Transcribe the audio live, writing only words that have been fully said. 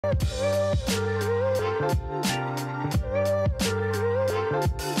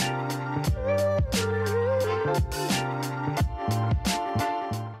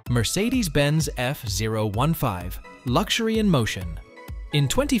Mercedes-Benz F015 – Luxury in Motion. In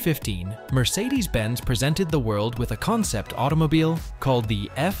 2015, Mercedes-Benz presented the world with a concept automobile called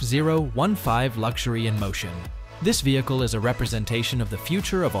the F015 Luxury in Motion. This vehicle is a representation of the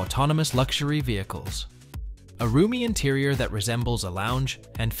future of autonomous luxury vehicles. A roomy interior that resembles a lounge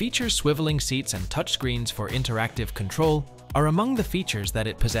and features swiveling seats and touchscreens for interactive control are among the features that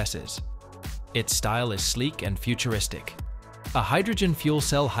it possesses. Its style is sleek and futuristic. A hydrogen fuel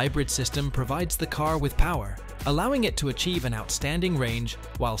cell hybrid system provides the car with power, allowing it to achieve an outstanding range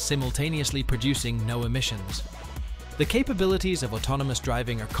while simultaneously producing no emissions. The capabilities of autonomous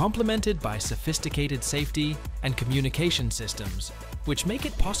driving are complemented by sophisticated safety and communication systems, which make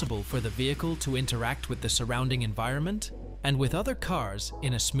it possible for the vehicle to interact with the surrounding environment and with other cars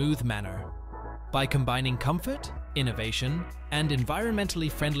in a smooth manner. By combining comfort, innovation, and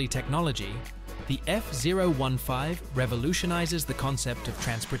environmentally friendly technology, the F015 revolutionizes the concept of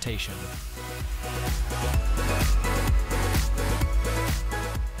transportation.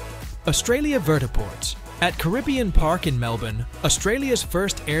 Australia Vertiports. At Caribbean Park in Melbourne, Australia's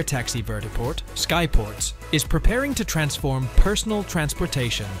first air taxi vertiport, Skyports, is preparing to transform personal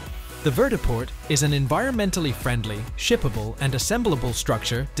transportation. The vertiport is an environmentally friendly, shippable, and assemblable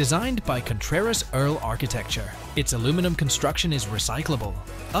structure designed by Contreras Earl Architecture. Its aluminum construction is recyclable.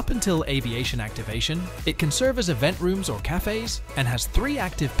 Up until aviation activation, it can serve as event rooms or cafes and has 3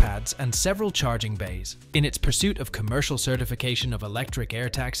 active pads and several charging bays. In its pursuit of commercial certification of electric air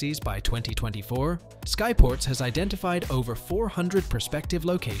taxis by 2024, Skyports has identified over 400 prospective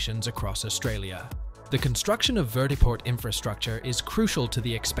locations across Australia. The construction of vertiport infrastructure is crucial to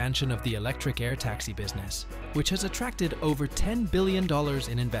the expansion of the electric air taxi business, which has attracted over $10 billion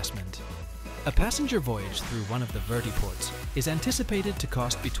in investment. A passenger voyage through one of the vertiports is anticipated to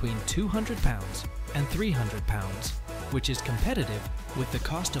cost between £200 and £300, which is competitive with the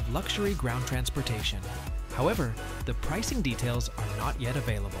cost of luxury ground transportation. However, the pricing details are not yet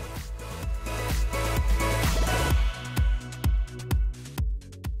available.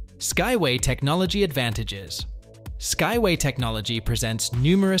 Skyway Technology advantages. Skyway Technology presents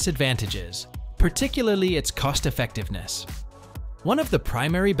numerous advantages, particularly its cost-effectiveness. One of the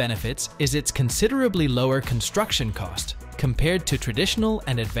primary benefits is its considerably lower construction cost compared to traditional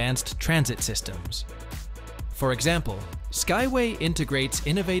and advanced transit systems. For example, Skyway integrates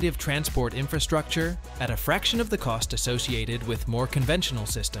innovative transport infrastructure at a fraction of the cost associated with more conventional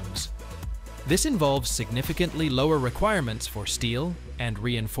systems. This involves significantly lower requirements for steel and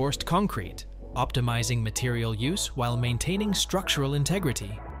reinforced concrete, optimizing material use while maintaining structural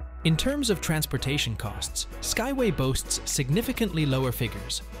integrity. In terms of transportation costs, Skyway boasts significantly lower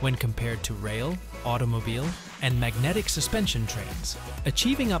figures when compared to rail, automobile, and magnetic suspension trains,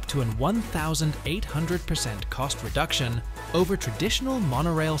 achieving up to an 1,800% cost reduction over traditional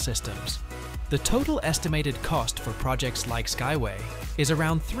monorail systems. The total estimated cost for projects like Skyway is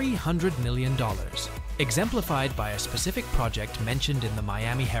around $300 million, exemplified by a specific project mentioned in the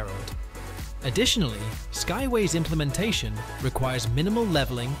Miami Herald. Additionally, Skyway's implementation requires minimal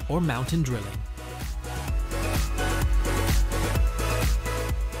leveling or mountain drilling.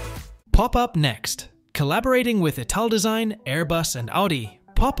 PopUp Next. Collaborating with Italdesign, Airbus, and Audi,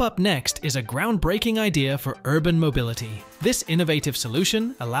 PopUp Next is a groundbreaking idea for urban mobility. This innovative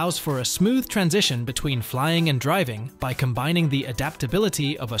solution allows for a smooth transition between flying and driving by combining the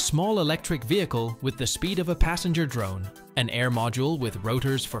adaptability of a small electric vehicle with the speed of a passenger drone. An air module with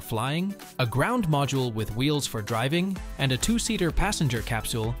rotors for flying, a ground module with wheels for driving, and a 2-seater passenger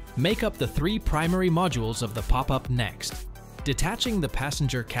capsule make up the 3 primary modules of the PopUp Next. Detaching the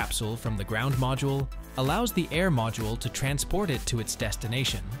passenger capsule from the ground module allows the air module to transport it to its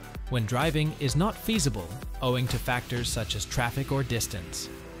destination when driving is not feasible owing to factors such as traffic or distance.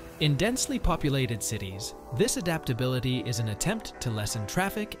 In densely populated cities, this adaptability is an attempt to lessen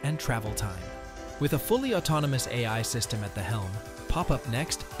traffic and travel time. With a fully autonomous AI system at the helm, PopUp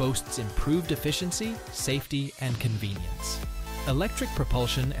Next boasts improved efficiency, safety, and convenience. Electric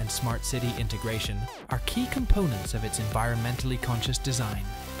propulsion and smart city integration are key components of its environmentally conscious design.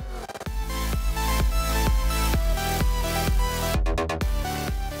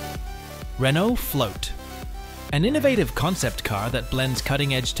 Renault Float. An innovative concept car that blends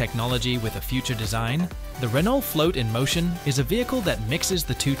cutting-edge technology with a future design, the Renault Float in Motion is a vehicle that mixes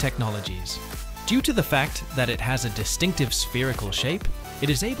the 2 technologies. Due to the fact that it has a distinctive spherical shape,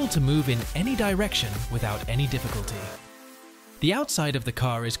 it is able to move in any direction without any difficulty. The outside of the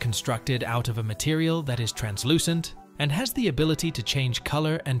car is constructed out of a material that is translucent and has the ability to change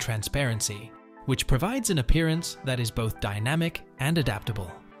color and transparency, which provides an appearance that is both dynamic and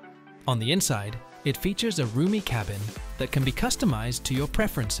adaptable. On the inside, it features a roomy cabin that can be customized to your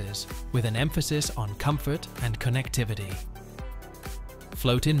preferences with an emphasis on comfort and connectivity.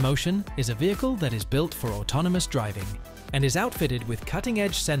 Float in Motion is a vehicle that is built for autonomous driving and is outfitted with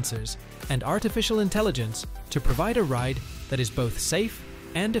cutting-edge sensors and artificial intelligence to provide a ride that is both safe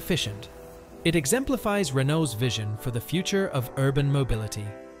and efficient. It exemplifies Renault's vision for the future of urban mobility,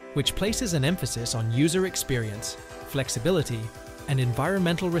 which places an emphasis on user experience, flexibility, and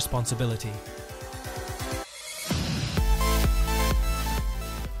environmental responsibility.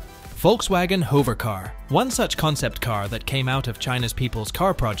 Volkswagen Hoover Car. One such concept car that came out of China's People's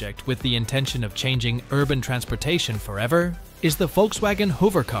Car Project with the intention of changing urban transportation forever is the Volkswagen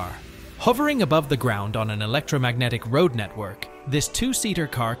Hoover Car. Hovering above the ground on an electromagnetic road network, this two-seater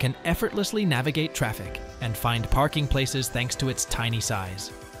car can effortlessly navigate traffic and find parking places thanks to its tiny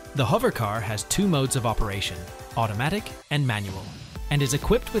size. The Hoover Car has two modes of operation, automatic and manual, and is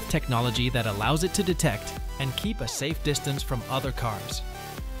equipped with technology that allows it to detect and keep a safe distance from other cars.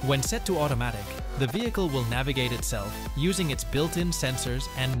 When set to automatic, the vehicle will navigate itself using its built-in sensors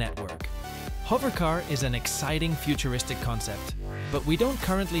and network. Hoover Car is an exciting futuristic concept, but we don't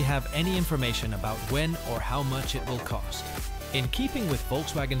currently have any information about when or how much it will cost. In keeping with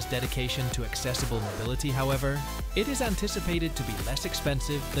Volkswagen's dedication to accessible mobility, however, it is anticipated to be less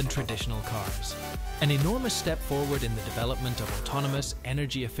expensive than traditional cars. An enormous step forward in the development of autonomous,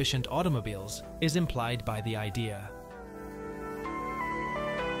 energy-efficient automobiles is implied by the idea.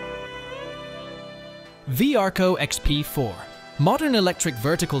 VRCO XP4. Modern electric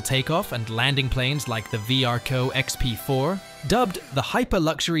vertical takeoff and landing planes like the VRCO XP4, dubbed the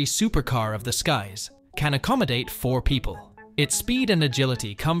hyper-luxury supercar of the skies, can accommodate 4 people. Its speed and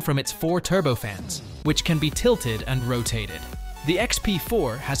agility come from its 4 turbofans, which can be tilted and rotated. The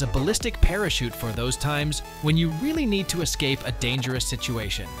XP4 has a ballistic parachute for those times when you really need to escape a dangerous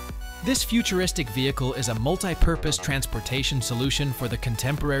situation. This futuristic vehicle is a multi-purpose transportation solution for the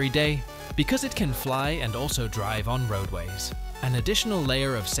contemporary day because it can fly and also drive on roadways. An additional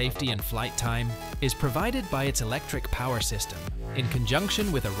layer of safety and flight time is provided by its electric power system, in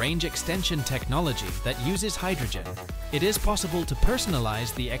conjunction with a range extension technology that uses hydrogen. It is possible to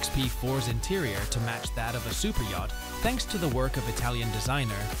personalize the XP4's interior to match that of a superyacht thanks to the work of Italian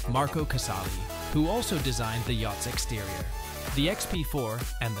designer Marco Casali, who also designed the yacht's exterior. The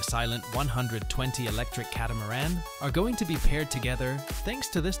XP4 and the silent 120 electric catamaran are going to be paired together thanks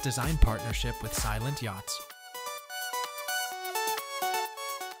to this design partnership with Silent Yachts.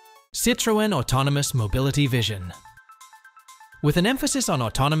 Citroen Autonomous Mobility Vision. With an emphasis on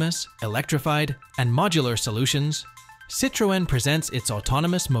autonomous, electrified, and modular solutions, Citroen presents its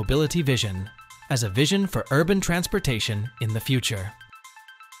autonomous mobility vision as a vision for urban transportation in the future.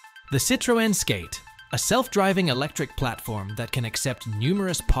 The Citroen Skate, a self-driving electric platform that can accept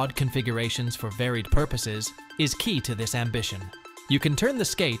numerous pod configurations for varied purposes, is key to this ambition. You can turn the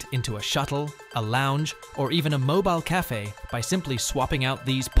Skate into a shuttle, a lounge, or even a mobile cafe by simply swapping out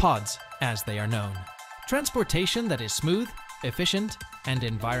these pods, as they are known. Transportation that is smooth, efficient, and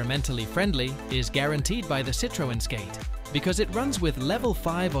environmentally friendly is guaranteed by the Citroen Skate because it runs with level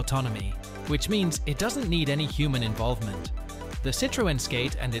 5 autonomy, which means it doesn't need any human involvement. The Citroen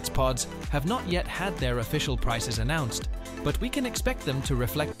Skate and its pods have not yet had their official prices announced, but we can expect them to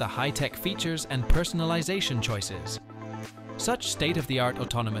reflect the high-tech features and personalization choices. Such state-of-the-art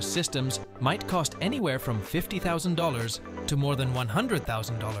autonomous systems might cost anywhere from $50,000 to more than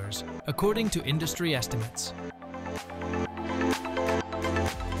 $100,000, according to industry estimates.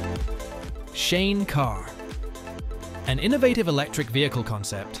 Shane Car. An innovative electric vehicle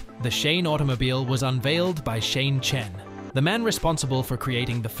concept, the Shane automobile was unveiled by Shane Chen, the man responsible for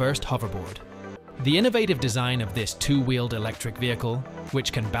creating the first hoverboard. The innovative design of this two-wheeled electric vehicle,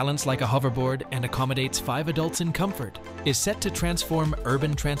 which can balance like a hoverboard and accommodates 5 adults in comfort, is set to transform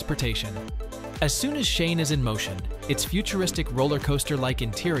urban transportation. As soon as Shane is in motion, its futuristic roller coaster-like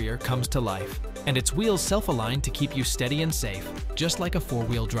interior comes to life, and its wheels self-align to keep you steady and safe, just like a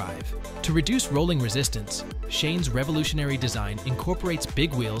 4-wheel drive. To reduce rolling resistance, Shane's revolutionary design incorporates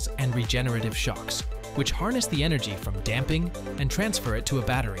big wheels and regenerative shocks, which harness the energy from damping and transfer it to a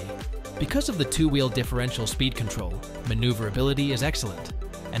battery. Because of the two-wheel differential speed control, maneuverability is excellent,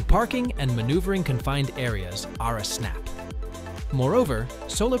 and parking and maneuvering confined areas are a snap. Moreover,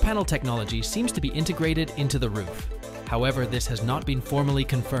 solar panel technology seems to be integrated into the roof. However, this has not been formally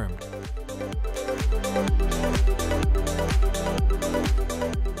confirmed.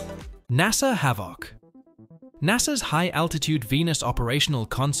 NASA Havoc. NASA's high-altitude Venus operational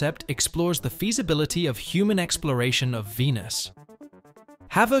concept explores the feasibility of human exploration of Venus.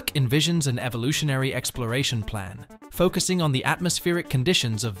 Havoc envisions an evolutionary exploration plan, focusing on the atmospheric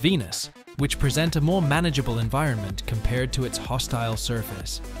conditions of Venus, which present a more manageable environment compared to its hostile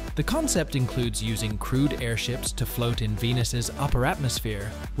surface. The concept includes using crewed airships to float in Venus's upper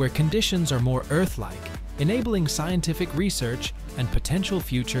atmosphere, where conditions are more Earth-like, enabling scientific research and potential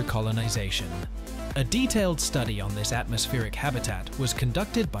future colonization. A detailed study on this atmospheric habitat was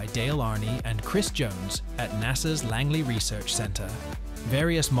conducted by Dale Arney and Chris Jones at NASA's Langley Research Center.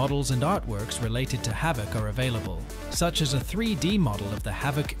 Various models and artworks related to Havoc are available, such as a 3D model of the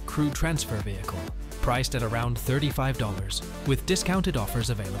Havoc crew transfer vehicle, priced at around $35, with discounted offers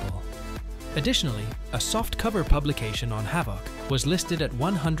available. Additionally, a softcover publication on Havoc was listed at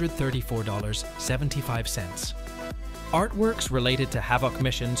 $134.75. Artworks related to Havoc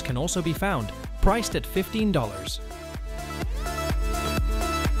missions can also be found, priced at $15.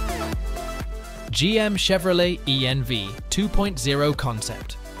 GM ChevroletENV 2.0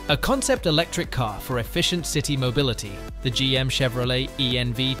 concept. A concept electric car for efficient city mobility, the GM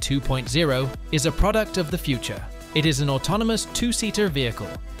ChevroletENV 2.0 is a product of the future. It is an autonomous two-seater vehicle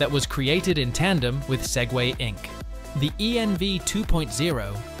that was created in tandem with Segway Inc. The ENV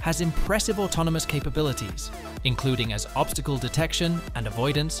 2.0 has impressive autonomous capabilities, including as obstacle detection and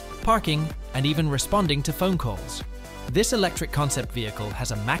avoidance, parking, and even responding to phone calls. This electric concept vehicle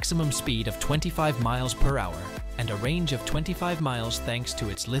has a maximum speed of 25 miles per hour and a range of 25 miles thanks to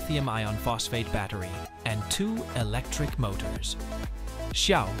its lithium iron phosphate battery and 2 electric motors.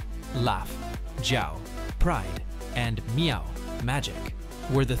 Xiao, laugh, Jiao, pride, and Miao, magic,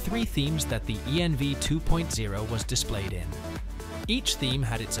 were the 3 themes that the ENV 2.0 was displayed in. Each theme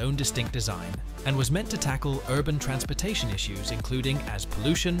had its own distinct design and was meant to tackle urban transportation issues including as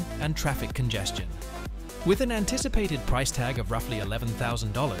pollution and traffic congestion. With an anticipated price tag of roughly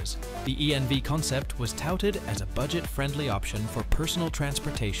 $11,000, the ENV concept was touted as a budget-friendly option for personal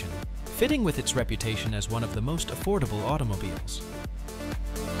transportation, fitting with its reputation as one of the most affordable automobiles.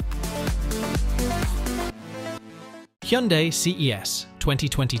 Hyundai CES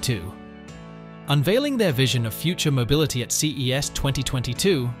 2022. Unveiling their vision of future mobility at CES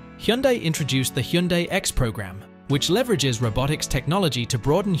 2022, Hyundai introduced the Hyundai X program, which leverages robotics technology to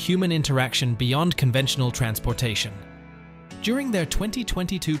broaden human interaction beyond conventional transportation. During their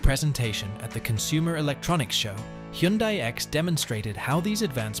 2022 presentation at the Consumer Electronics Show, Hyundai X demonstrated how these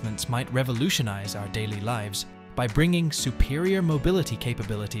advancements might revolutionize our daily lives by bringing superior mobility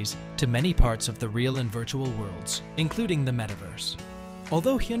capabilities to many parts of the real and virtual worlds, including the metaverse.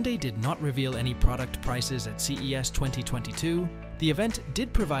 Although Hyundai did not reveal any product prices at CES 2022, the event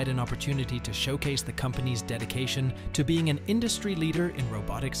did provide an opportunity to showcase the company's dedication to being an industry leader in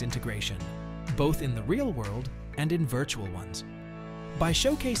robotics integration, both in the real world and in virtual ones. By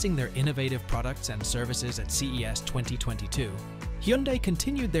showcasing their innovative products and services at CES 2022, Hyundai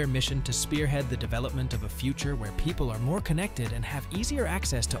continued their mission to spearhead the development of a future where people are more connected and have easier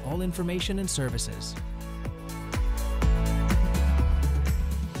access to all information and services.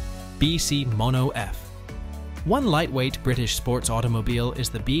 BC Mono F. One lightweight British sports automobile is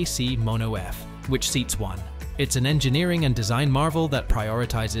the BC Mono F, which seats 1. It's an engineering and design marvel that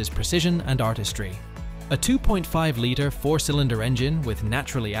prioritizes precision and artistry. A 2.5-liter 4-cylinder engine with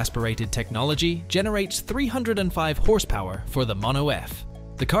naturally aspirated technology generates 305 horsepower for the Mono F.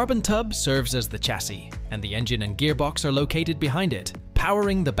 The carbon tub serves as the chassis, and the engine and gearbox are located behind it,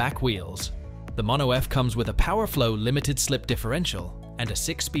 powering the back wheels. The Mono F comes with a PowerFlow limited slip differential and a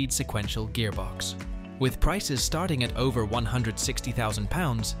 6-speed sequential gearbox. With prices starting at over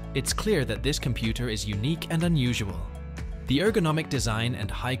 £160,000, it's clear that this computer is unique and unusual. The ergonomic design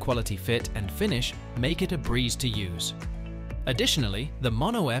and high-quality fit and finish make it a breeze to use. Additionally, the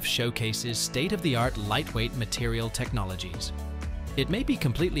Mono F showcases state-of-the-art lightweight material technologies. It may be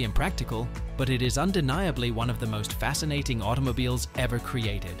completely impractical, but it is undeniably one of the most fascinating automobiles ever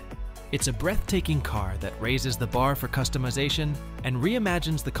created. It's a breathtaking car that raises the bar for customization and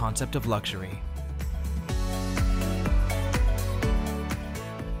reimagines the concept of luxury.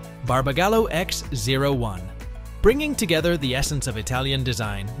 Barbagallo X01. Bringing together the essence of Italian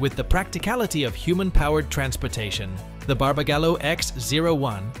design with the practicality of human-powered transportation, the Barbagallo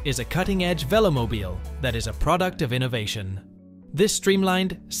X01 is a cutting-edge velomobile that is a product of innovation. This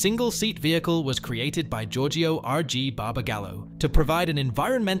streamlined, single-seat vehicle was created by Giorgio R.G. Barbagallo to provide an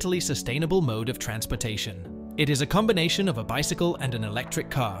environmentally sustainable mode of transportation. It is a combination of a bicycle and an electric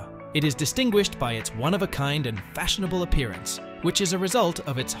car. It is distinguished by its one-of-a-kind and fashionable appearance, which is a result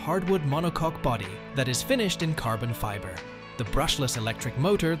of its hardwood monocoque body that is finished in carbon fiber. The brushless electric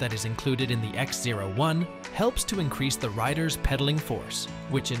motor that is included in the X01 helps to increase the rider's pedaling force,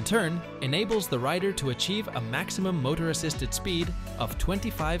 which in turn enables the rider to achieve a maximum motor-assisted speed of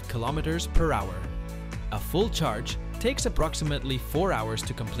 25 kilometers per hour. A full charge takes approximately 4 hours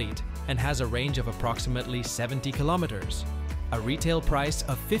to complete and has a range of approximately 70 kilometers. A retail price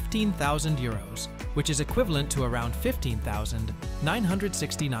of €15,000, which is equivalent to around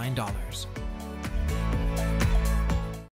 $15,969.